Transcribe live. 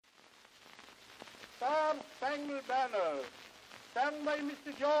Star-Spangled Banner, sung by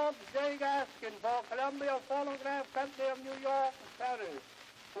Mr. George J. Gaskin for Columbia Phonograph Company of New York and Paris.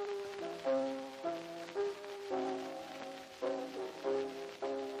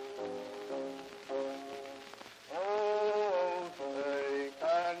 Oh, say,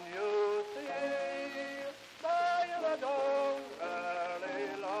 can you see by the dawn's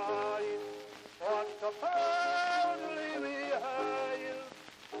early light what so proudly we hailed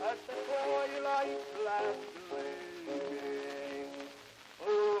as the twilight's last gleaming?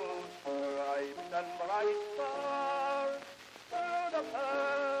 Oh, striped and bright stars through the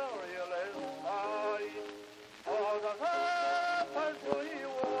perilous fight, for the purpose we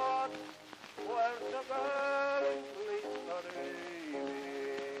watched was the gallantly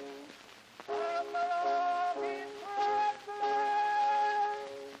streaming. And the rocky track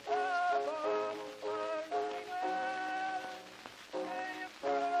above Birmingham, they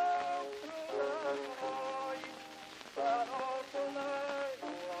broke through the night, that awful night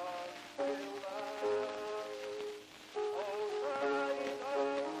was still there. Oh, bright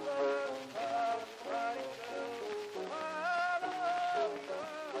of the star-spangled banner of the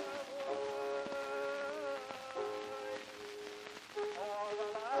for the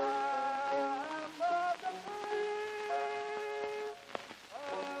land of the free and the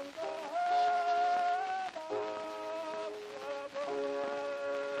home of the brave.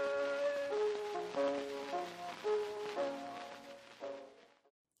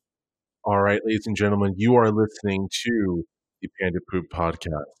 All right, ladies and gentlemen, you are listening to the Panda Poop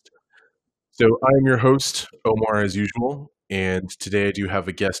Podcast. So I am your host, Omar, as usual, and today I do have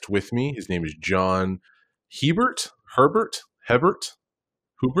a guest with me. His name is John Hubert. Can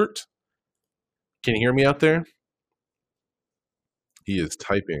you hear me out there? He is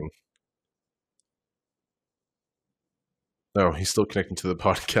typing. No, he's still connecting to the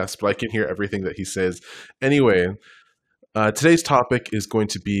podcast, but I can hear everything that he says. Anyway, today's topic is going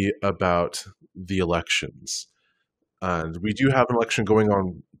to be about the elections. And we do have an election going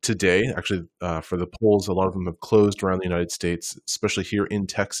on today. Actually, for the polls, a lot of them have closed around the United States, especially here in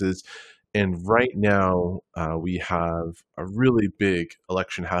Texas. And right now, we have a really big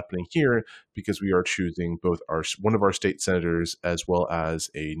election happening here because we are choosing both one of our state senators as well as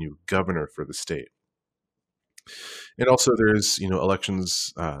a new governor for the state. And also, there's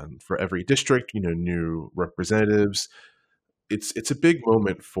elections for every district. New representatives. It's a big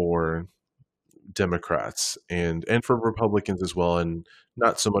moment for Democrats and for Republicans as well, and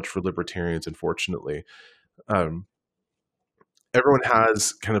not so much for libertarians, unfortunately. Everyone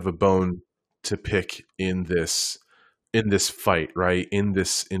has kind of a bone to pick in this fight, right? In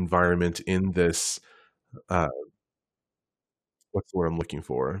this environment, in this what's the word I'm looking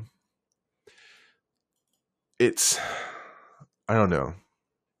for? I don't know.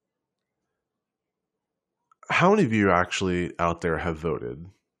 How many of you actually out there have voted?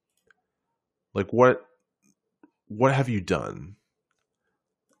 Like, what have you done?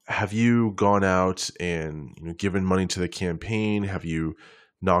 Have you gone out and given money to the campaign? Have you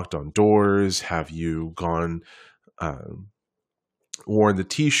knocked on doors? Have you gone worn the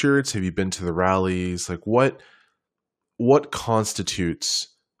T-shirts? Have you been to the rallies? Like, what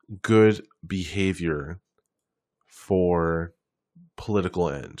constitutes good behavior for political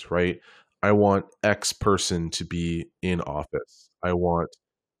end, right? I want X person to be in office. I want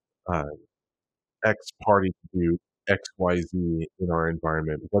X party to do X, Y, Z in our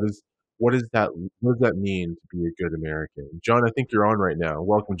environment. What does that mean to be a good American? John, I think you're on right now.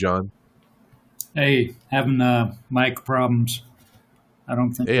 Welcome, John. Hey, having mic problems. I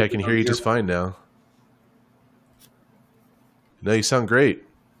don't think. Hey, I can hear you just fine now. No, you sound great.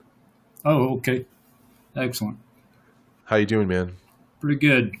 Oh, okay. Excellent. How you doing, man? Pretty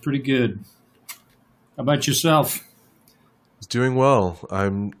good. How about yourself? Doing well.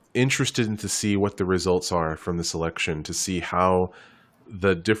 I'm interested to see what the results are from this election, to see how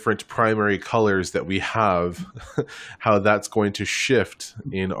the different primary colors that we have, how that's going to shift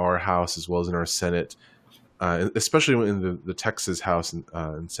in our House as well as in our Senate, especially in the Texas House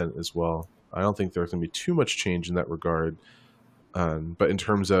and Senate as well. I don't think there's going to be too much change in that regard. But in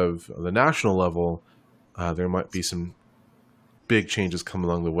terms of the national level, there might be some big changes come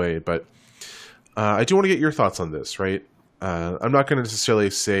along the way. But I do want to get your thoughts on this, right? I'm not going to necessarily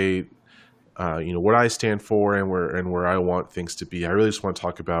say, what I stand for and where I want things to be. I really just want to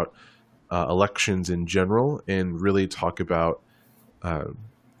talk about elections in general and really talk about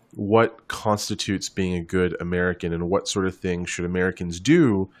what constitutes being a good American and what sort of things should Americans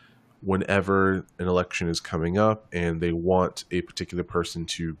do whenever an election is coming up and they want a particular person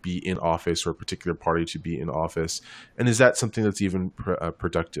to be in office or a particular party to be in office? And is that something that's even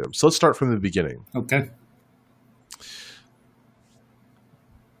productive? So let's start from the beginning. Okay.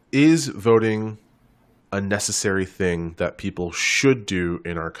 Is voting a necessary thing that people should do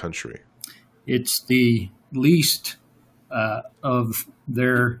in our country? It's the least of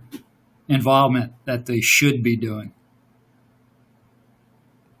their involvement that they should be doing.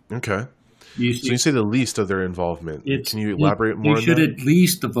 Okay. So you say the least of their involvement. Can you elaborate more on that? You should at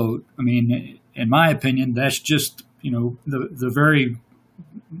least vote. I mean, in my opinion, that's just, the very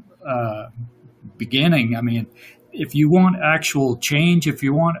beginning. I mean, if you want actual change, if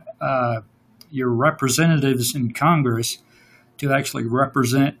you want your representatives in Congress to actually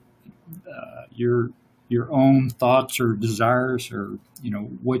represent your own thoughts or desires or,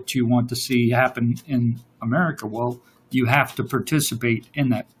 what you want to see happen in America, well, you have to participate in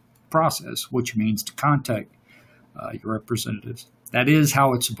that process, which means to contact your representatives. That is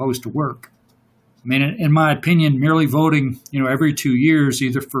how it's supposed to work. I mean, in my opinion, merely voting, every 2 years,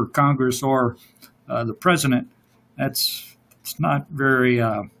 either for Congress or the president, it's not very,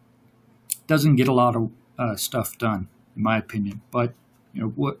 doesn't get a lot of stuff done, in my opinion. But,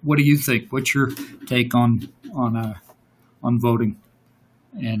 what do you think? What's your take on voting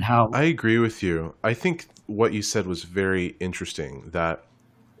and how? I agree with you. I think what you said was very interesting, that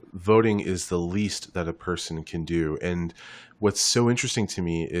voting is the least that a person can do. And what's so interesting to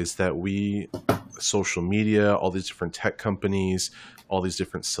me is that social media, all these different tech companies, all these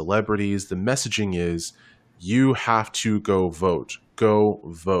different celebrities, the messaging is you have to go vote. Go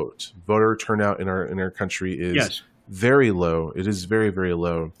vote. Voter turnout in our country is very low. It is very, very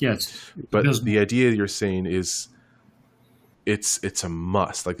low. Yes. But the idea you're saying is it's a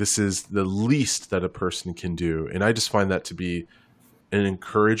must. Like, this is the least that a person can do. And I just find that to be an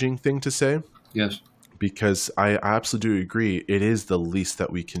encouraging thing to say. Yes. Because I absolutely do agree. It is the least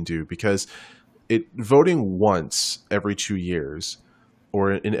that we can do, because voting once every 2 years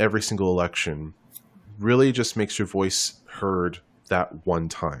or in every single election really just makes your voice heard that one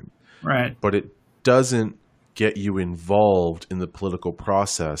time. Right. But it doesn't get you involved in the political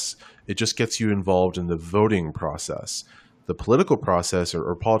process. It just gets you involved in the voting process. The political process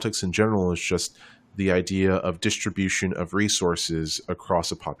or politics in general is just the idea of distribution of resources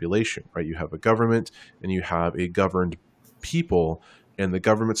across a population, right? You have a government and you have a governed people, and the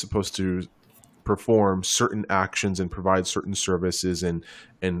government's supposed to perform certain actions and provide certain services and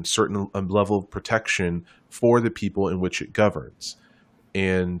certain level of protection for the people in which it governs.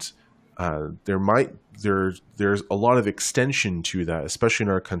 And there's a lot of extension to that, especially in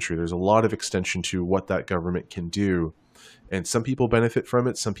our country. There's a lot of extension to what that government can do. And some people benefit from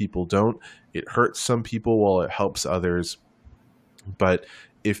it, some people don't. It hurts some people while it helps others. But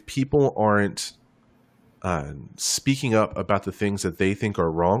if people aren't speaking up about the things that they think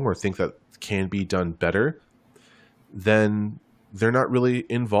are wrong or think that can be done better, then they're not really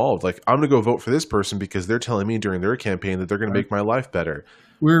involved. Like, I'm going to go vote for this person because they're telling me during their campaign that they're going to make my life better.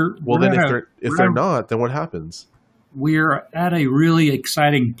 If they're not, then what happens? We're at a really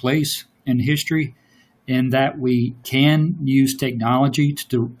exciting place in history, in that we can use technology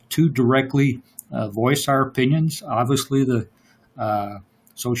to directly voice our opinions. Obviously, the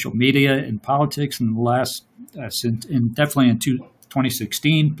social media and politics in the last, definitely in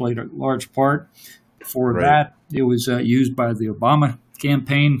 2016, played a large part. Before that, it was used by the Obama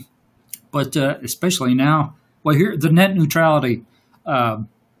campaign, but especially now. Well, here, the net neutrality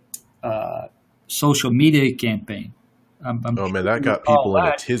social media campaign. That got people in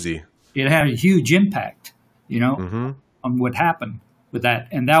a tizzy. It had a huge impact, on what happened with that.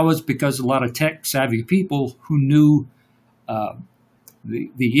 And that was because a lot of tech-savvy people who knew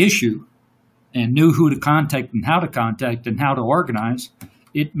the issue and knew who to contact and how to organize,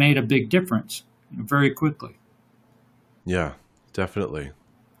 it made a big difference very quickly. Yeah, definitely.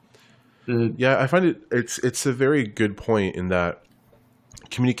 I find it's a very good point in that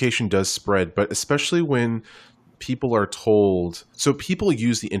communication does spread, but especially when people are told. So people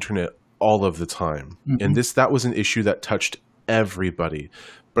use the internet all of the time, and that was an issue that touched everybody.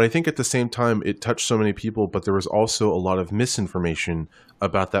 But I think at the same time, it touched so many people, but there was also a lot of misinformation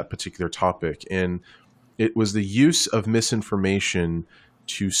about that particular topic. And it was the use of misinformation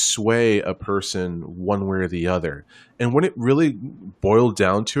to sway a person one way or the other. And when it really boiled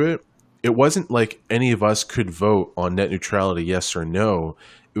down to it, it wasn't like any of us could vote on net neutrality, yes or no.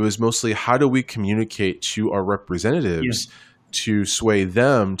 It was mostly, how do we communicate to our representatives to sway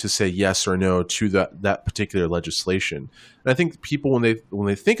them to say yes or no to that particular legislation. And I think people, when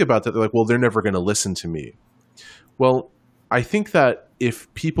they think about that, they're like, well, they're never going to listen to me. Well, I think that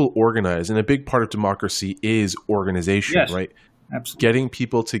if people organize, and a big part of democracy is organization, Yes, right? absolutely. Getting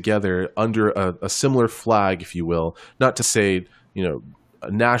people together under a similar flag, if you will, not to say, a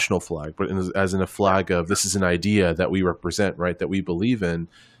national flag, but as in a flag of this is an idea that we represent, right? That we believe in.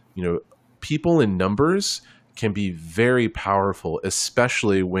 People in numbers can be very powerful,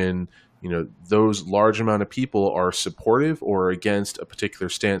 especially when, those large amount of people are supportive or against a particular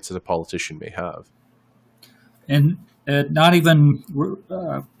stance that a politician may have. And not even,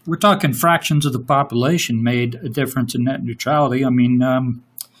 we're talking fractions of the population made a difference in net neutrality. I mean,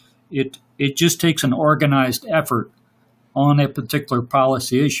 it just takes an organized effort on a particular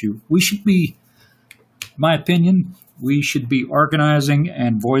policy issue. We should be, in my opinion, we should be organizing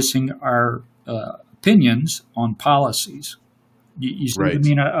and voicing our opinions on policies. You see what I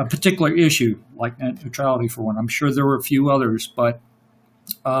mean? A particular issue like net neutrality, for one. I'm sure there were a few others, but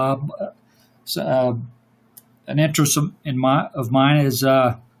an interest of mine is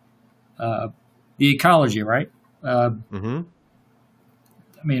the ecology, right? I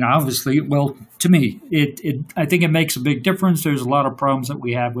mean, obviously, well, to me, I think it makes a big difference. There's a lot of problems that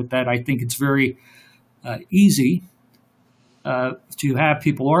we have with that. I think it's very easy to have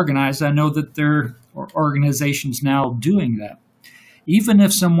people organized. I know that there are organizations now doing that. Even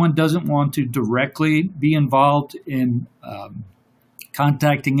if someone doesn't want to directly be involved in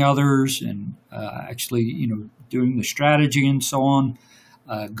contacting others and actually, doing the strategy and so on,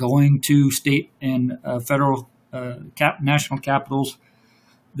 going to state and federal national capitals,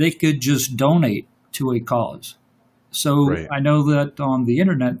 they could just donate to a cause. So I know that on the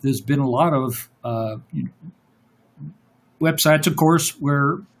internet, there's been a lot of websites, of course,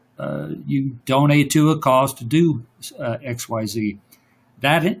 where you donate to a cause to do X, Y, Z.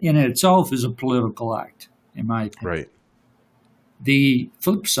 That in itself is a political act, in my opinion. Right. The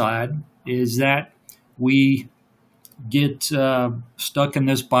flip side is that we get stuck in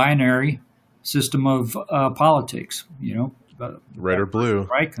this binary system of politics, red or blue,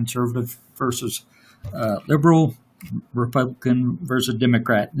 right? Conservative versus liberal, Republican versus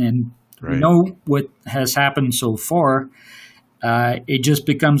Democrat. And we know what has happened so far. It just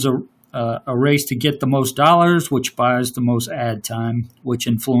becomes a race to get the most dollars, which buys the most ad time, which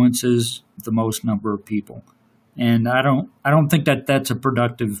influences the most number of people. And I don't think that that's a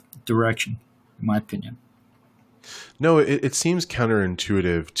productive direction, in my opinion. No, it seems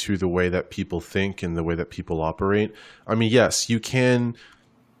counterintuitive to the way that people think and the way that people operate. I mean, yes, you can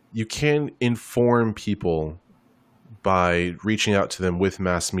inform people by reaching out to them with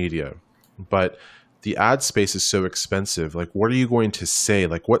mass media, but the ad space is so expensive. Like, what are you going to say?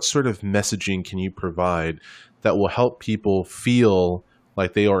 Like, what sort of messaging can you provide that will help people feel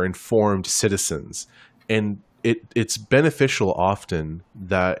like they are informed citizens? And it's beneficial often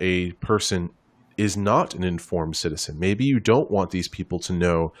that a person is not an informed citizen. Maybe you don't want these people to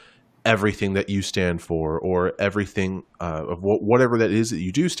know everything that you stand for, or everything of whatever that is that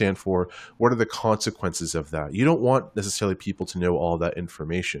you do stand for. What are the consequences of that? You don't want necessarily people to know all that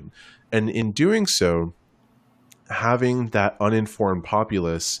information. And in doing so, having that uninformed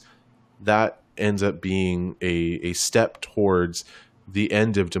populace, that ends up being a step towards the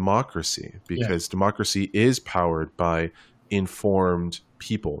end of democracy, because democracy is powered by informed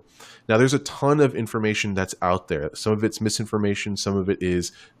people. Now, there's a ton of information that's out there. Some of it's misinformation. Some of it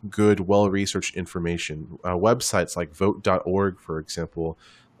is good, well-researched information. Websites like vote.org, for example,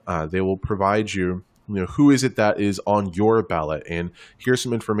 they will provide you, who is it that is on your ballot, and here's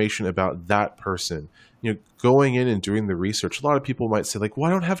some information about that person. Going in and doing the research. A lot of people might say, like, well,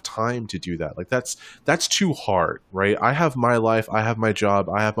 I don't have time to do that. Like, that's too hard, right? I have my life, I have my job,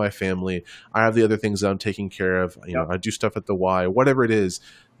 I have my family, I have the other things that I'm taking care of. I do stuff at the Y, whatever it is.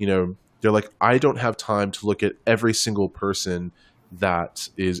 They're like, I don't have time to look at every single person that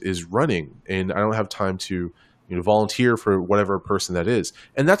is running, and I don't have time to volunteer for whatever person that is,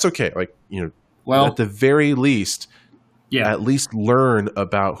 and that's okay. Like, well, at the very least. At least learn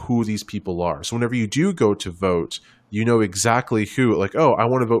about who these people are. So whenever you do go to vote, you know exactly who, like, oh, I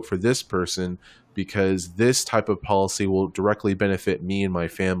want to vote for this person because this type of policy will directly benefit me and my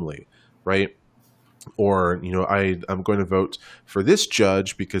family, right? Or, I'm going to vote for this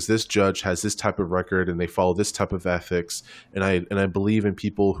judge because this judge has this type of record and they follow this type of ethics. And I believe in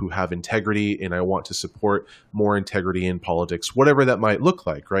people who have integrity, and I want to support more integrity in politics, whatever that might look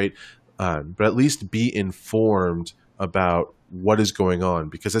like, right? But at least be informed about what is going on,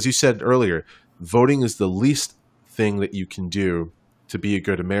 because as you said earlier, voting is the least thing that you can do to be a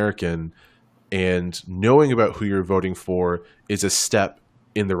good American, and knowing about who you're voting for is a step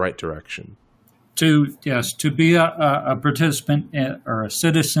in the right direction. To be a participant or a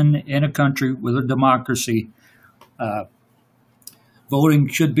citizen in a country with a democracy, voting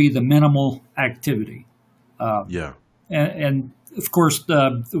should be the minimal activity. Yeah. And of course,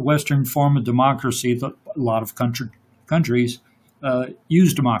 the Western form of democracy, a lot of countries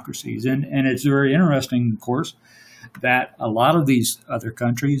use democracies. And it's very interesting, of course, that a lot of these other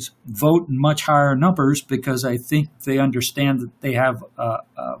countries vote in much higher numbers because I think they understand that they have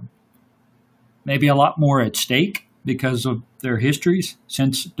maybe a lot more at stake because of their histories,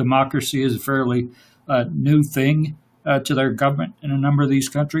 since democracy is a fairly new thing to their government in a number of these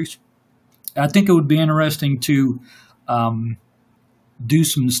countries. I think it would be interesting to do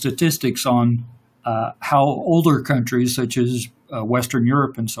some statistics on how older countries, such as Western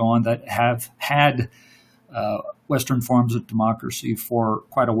Europe and so on, that have had Western forms of democracy for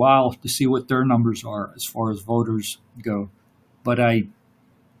quite a while, to see what their numbers are as far as voters go. But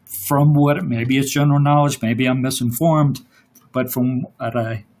from what, maybe it's general knowledge, maybe I'm misinformed, but from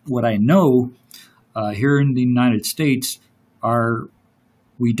what I know, here in the United States,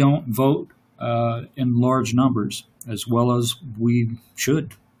 we don't vote in large numbers as well as we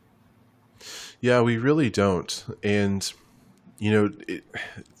should. Yeah, we really don't. And,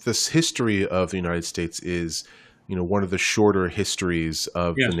 this history of the United States is, one of the shorter histories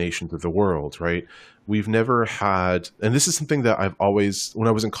of the nations of the world, right? We've never had, and this is something that I've always, when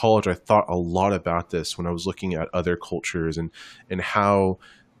I was in college, I thought a lot about this when I was looking at other cultures and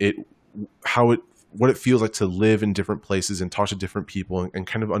what it feels like to live in different places and talk to different people and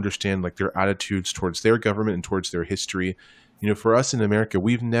kind of understand like their attitudes towards their government and towards their history. For us in America,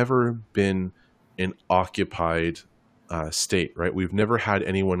 we've never been an occupied state, right? We've never had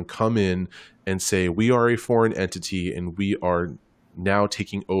anyone come in and say, we are a foreign entity and we are now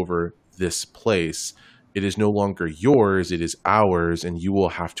taking over this place. It is no longer yours, it is ours, and you will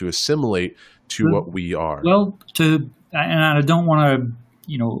have to assimilate to what we are. Well, and I don't want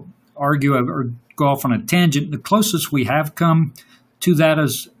to, argue or go off on a tangent. The closest we have come to that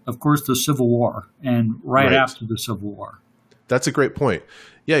is, of course, the Civil War, and right after the Civil War. That's a great point.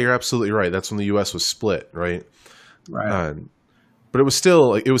 Yeah, you're absolutely right. That's when the U.S. was split, right? Right. But it was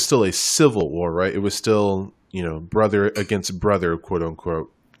still a civil war, right? It was still, brother against brother, quote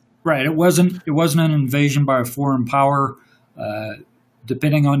unquote. Right. It wasn't an invasion by a foreign power.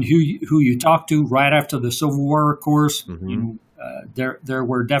 Depending on who you talk to, right after the Civil War, of course, mm-hmm. There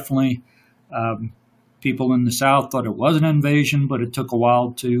were definitely people in the South thought it was an invasion, but it took a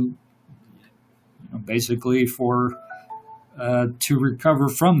while to basically to recover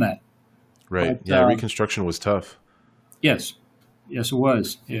from that. Right. But, Reconstruction was tough. Yes, it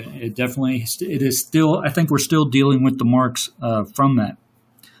was. It definitely. It is still. I think we're still dealing with the marks from that.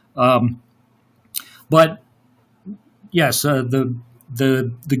 But yes,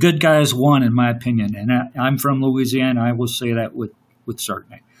 the good guys won, in my opinion, and I'm from Louisiana. I will say that with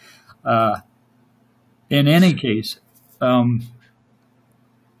certainty. In any case,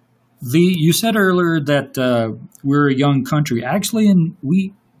 you said earlier that we're a young country. Actually,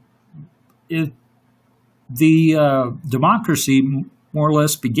 the democracy more or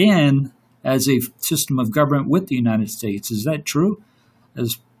less began as a system of government with the United States. Is that true?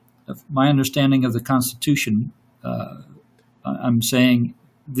 As my understanding of the Constitution, I'm saying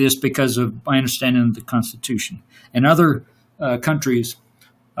this because of my understanding of the Constitution. And other countries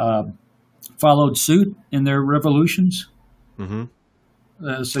followed suit in their revolutions, mm-hmm.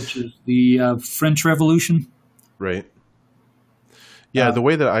 Such as the French Revolution. Right. Yeah, the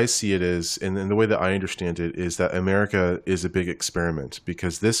way that I see it is, and the way that I understand it is that America is a big experiment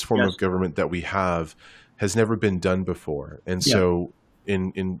because this form of government that we have has never been done before. And so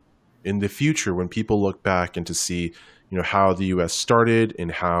in the future, when people look back and to see, how the U.S. started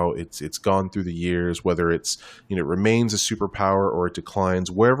and how it's gone through the years, whether it's, it remains a superpower or it declines,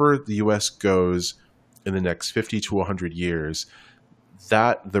 wherever the U.S. goes in the next 50 to 100 years,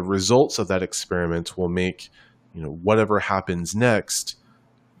 that the results of that experiment will make whatever happens next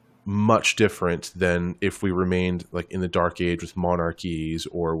much different than if we remained like in the dark age with monarchies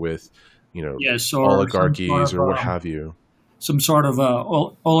or with, oligarchies or what have you. Some sort of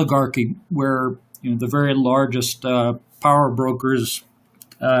oligarchy where, the very largest power brokers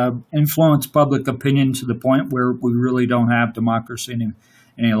influence public opinion to the point where we really don't have democracy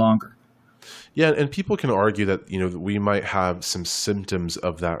any longer. Yeah, and people can argue that, we might have some symptoms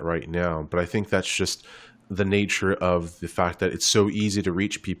of that right now, but I think that's just the nature of the fact that it's so easy to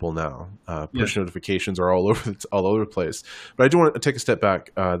reach people now. Push notifications are all over the place. But I do want to take a step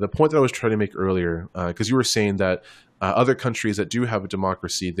back. The point that I was trying to make earlier, because you were saying that other countries that do have a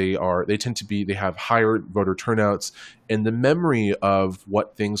democracy, they have higher voter turnouts, and the memory of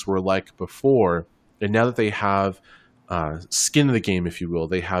what things were like before, and now that they have skin in the game, if you will.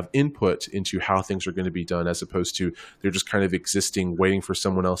 They have input into how things are going to be done, as opposed to they're just kind of existing, waiting for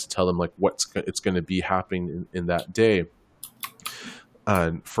someone else to tell them like it's going to be happening in that day.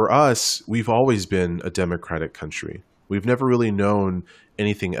 For us, we've always been a democratic country. We've never really known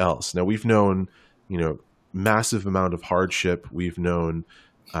anything else. Now, we've known, massive amount of hardship. We've known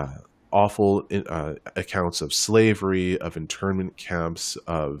awful accounts of slavery, of internment camps,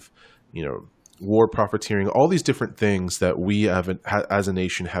 of, war profiteering, all these different things that we as a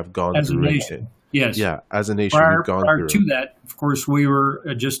nation have gone as through. A nation. Yes. Yeah, as a nation, Prior we've gone through. to that, of course, we were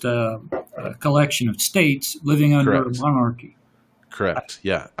just a collection of states living under a monarchy. Correct.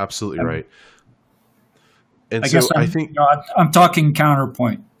 Yeah, absolutely right. And I think I'm talking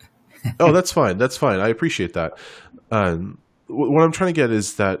counterpoint. Oh, that's fine. That's fine. I appreciate that. What I'm trying to get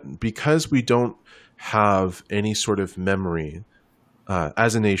is that because we don't have any sort of memory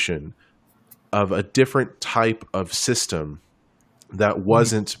as a nation of a different type of system that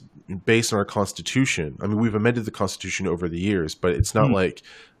wasn't based on our Constitution. I mean, we've amended the Constitution over the years, but it's not like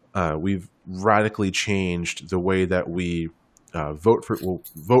we've radically changed the way that we vote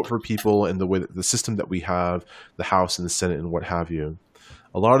for people and the way that the system that we have, the House and the Senate and what have you.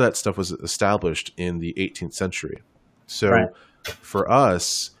 A lot of that stuff was established in the 18th century. So for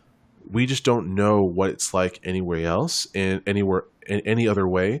us, we just don't know what it's like anywhere else and anywhere in any other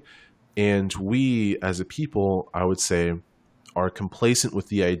way. And we, as a people, I would say, are complacent with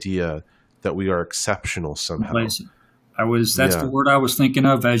the idea that we are exceptional somehow. Complacent. That's the word I was thinking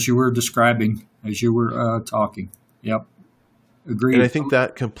of as you were describing, as you were talking. Yep. Agreed. And I think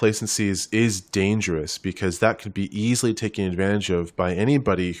that complacency is dangerous, because that could be easily taken advantage of by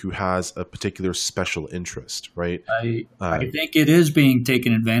anybody who has a particular special interest, right? I think it is being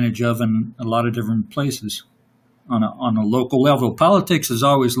taken advantage of in a lot of different places on a local level. Politics is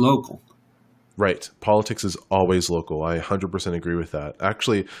always local. Right. Politics is always local. I 100% agree with that.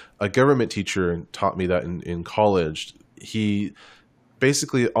 Actually, a government teacher taught me that in college. He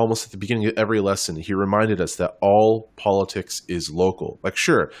basically, almost at the beginning of every lesson, he reminded us that all politics is local. Like,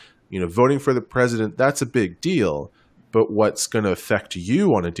 sure, voting for the president, that's a big deal. But what's going to affect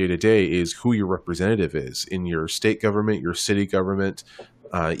you on a day-to-day is who your representative is in your state government, your city government,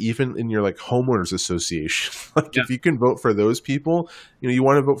 even in your homeowners association. If you can vote for those people, you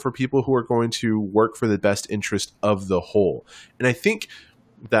want to vote for people who are going to work for the best interest of the whole. And I think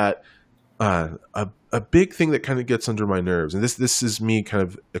that a big thing that kind of gets under my nerves, and this is me kind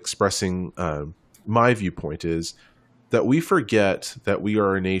of expressing my viewpoint, is that we forget that we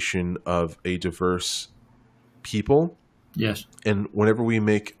are a nation of a diverse people. Yes. And whenever we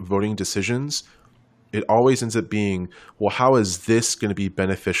make voting decisions, it always ends up being, well, how is this going to be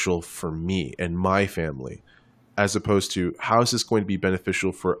beneficial for me and my family, as opposed to how is this going to be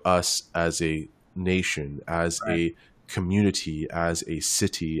beneficial for us as a nation, as a community, as a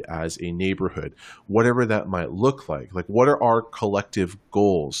city, as a neighborhood, whatever that might look like. Like, what are our collective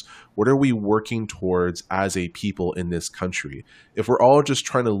goals? What are we working towards as a people in this country? If we're all just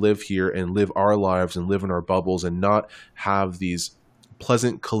trying to live here and live our lives and live in our bubbles and not have these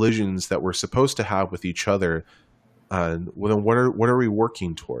pleasant collisions that we're supposed to have with each other, then what are we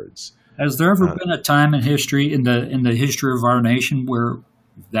working towards? Has there ever been a time in history, in the history of our nation, where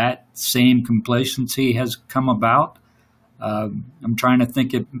that same complacency has come about? I'm trying to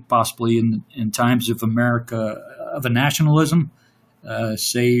think it possibly in times of America, of a nationalism,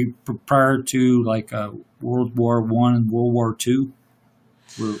 say prior to World War I and World War II,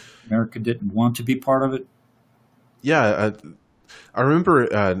 where America didn't want to be part of it. Yeah, I remember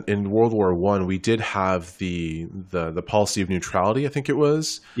in World War I, we did have the policy of neutrality, I think it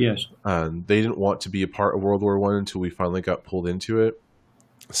was. Yes. They didn't want to be a part of World War I until we finally got pulled into it.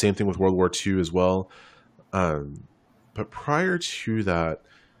 Same thing with World War II as well. But prior to that,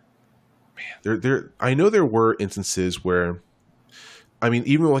 man, I know there were instances where, I mean,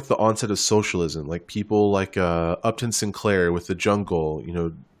 even like the onset of socialism, like people like Upton Sinclair with The Jungle,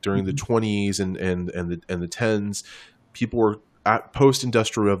 during the 1920s and the 10s, people were at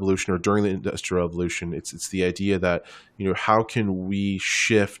post-industrial revolution or during the industrial revolution. It's the idea that, how can we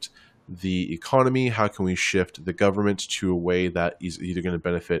shift the economy? How can we shift the government to a way that is either going to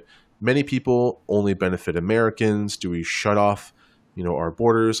benefit many people, only benefit Americans? Do we shut off, our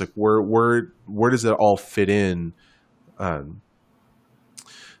borders? Like, where does it all fit in?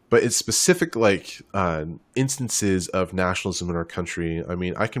 But it's specific, instances of nationalism in our country. I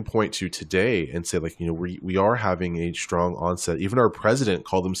mean, I can point to today and say, we are having a strong onset. Even our president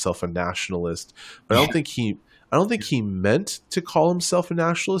called himself a nationalist, but I don't think he meant to call himself a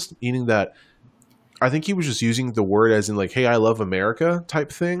nationalist, meaning that I think he was just using the word as in hey, I love America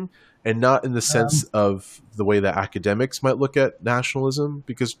type thing. and not in the sense of the way that academics might look at nationalism,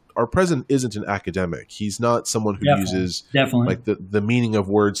 because our president isn't an academic. He's not someone who uses like the meaning of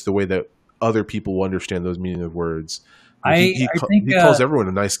words the way that other people will understand those meaning of words. He calls everyone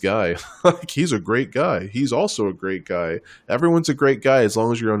a nice guy. Like, he's a great guy. He's also a great guy. Everyone's a great guy as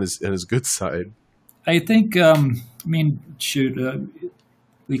long as you're on his good side. I think,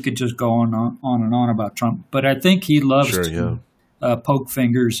 we could just go on and on about Trump, but I think he loves to poke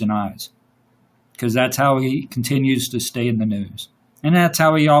fingers and eyes, because that's how he continues to stay in the news. And that's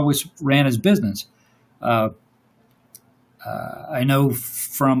how he always ran his business. I know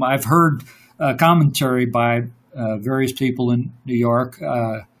I've heard commentary by various people in New York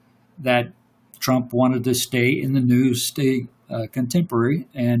that Trump wanted to stay in the news, stay contemporary,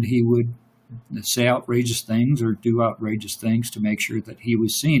 and he would say outrageous things or do outrageous things to make sure that he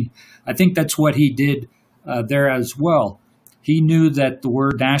was seen. I think that's what he did there as well. He knew that the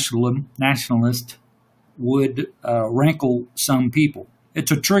word nationalist would rankle some people.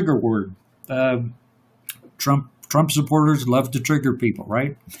 It's a trigger word. Trump supporters love to trigger people,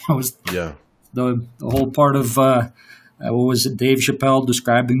 right? That was the whole part of what was it? Dave Chappelle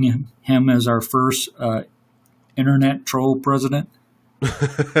describing him as our first internet troll president.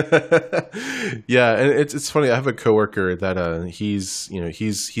 Yeah, and it's funny. I have a coworker that he's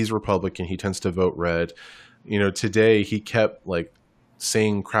Republican. He tends to vote red. Today he kept like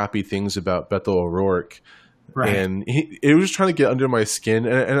saying crappy things about Beto O'Rourke, and it was trying to get under my skin.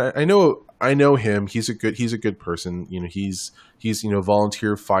 And I know him. He's a good person. He's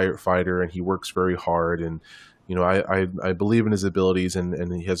volunteer firefighter, and he works very hard. And I believe in his abilities,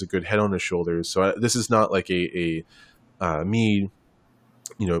 and he has a good head on his shoulders. So this is not like a me,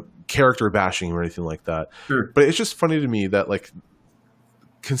 character bashing or anything like that. Sure. But it's just funny to me that like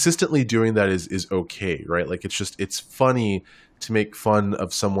consistently doing that is okay, right? Like it's funny to make fun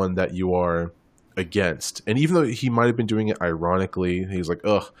of someone that you are against. And even though he might have been doing it ironically, he's like,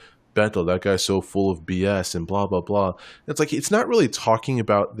 ugh, Beto, that guy's so full of BS and blah, blah, blah. It's like, it's not really talking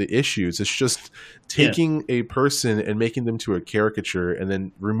about the issues. It's just taking a person and making them to a caricature and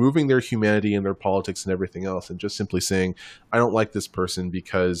then removing their humanity and their politics and everything else and just simply saying, I don't like this person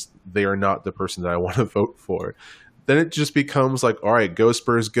because they are not the person that I want to vote for. Then it just becomes like, all right, go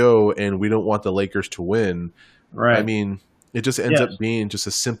Spurs go, and we don't want the Lakers to win. Right. I mean, it just ends up being just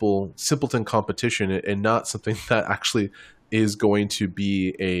a simpleton competition and not something that actually is going to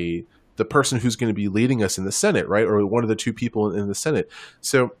be the person who's going to be leading us in the Senate, right? Or one of the two people in the Senate.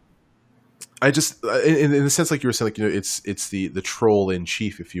 So I just, in the sense, like you were saying, like, it's the troll in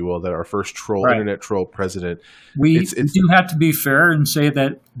chief, if you will, that our first troll, internet troll president. We do have to be fair and say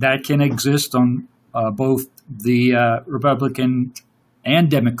that can exist on both the Republican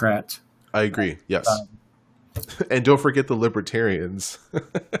and Democrats. I agree. Yes. And don't forget the libertarians.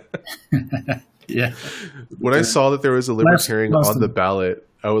 Yeah. When I saw that there was a libertarian on the ballot,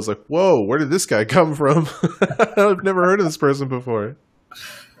 I was like, whoa, where did this guy come from? I've never heard of this person before.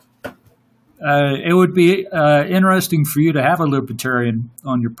 It would be interesting for you to have a libertarian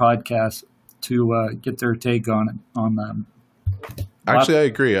on your podcast to get their take on it. Actually, I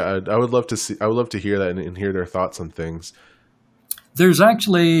agree. I would love to see. I would love to hear that and hear their thoughts on things. There's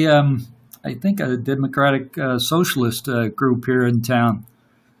actually, I think, a Democratic Socialist group here in town.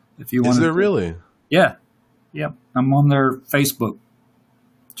 If you want, is there really? Yeah. I'm on their Facebook,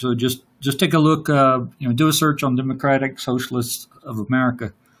 so just take a look. Do a search on Democratic Socialists of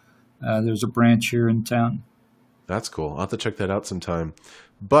America. There's a branch here in town. That's cool. I'll have to check that out sometime.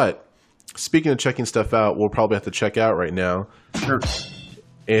 But speaking of checking stuff out, we'll probably have to check out right now. Sure.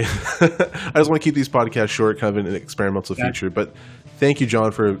 And I just want to keep these podcasts short, kind of an experimental feature. But thank you,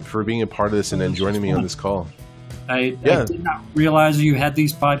 John, for being a part of this and then joining me on this call. I did not realize you had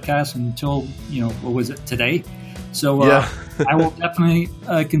these podcasts until, what was it, today? So I will definitely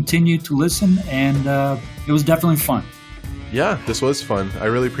continue to listen, and it was definitely fun. Yeah, this was fun. I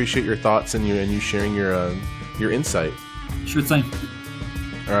really appreciate your thoughts and you sharing your insight. Sure thing.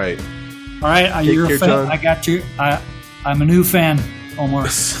 All right. You're a fan. John. I got you. I'm a new fan, Omar.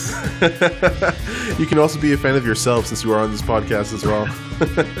 You can also be a fan of yourself since you are on this podcast as well.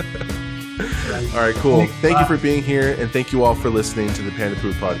 All right, cool. Thank you for being here, and thank you all for listening to the Panda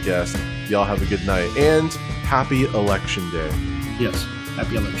Poop Podcast. Y'all have a good night, and happy Election Day. Yes,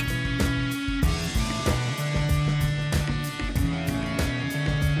 happy election.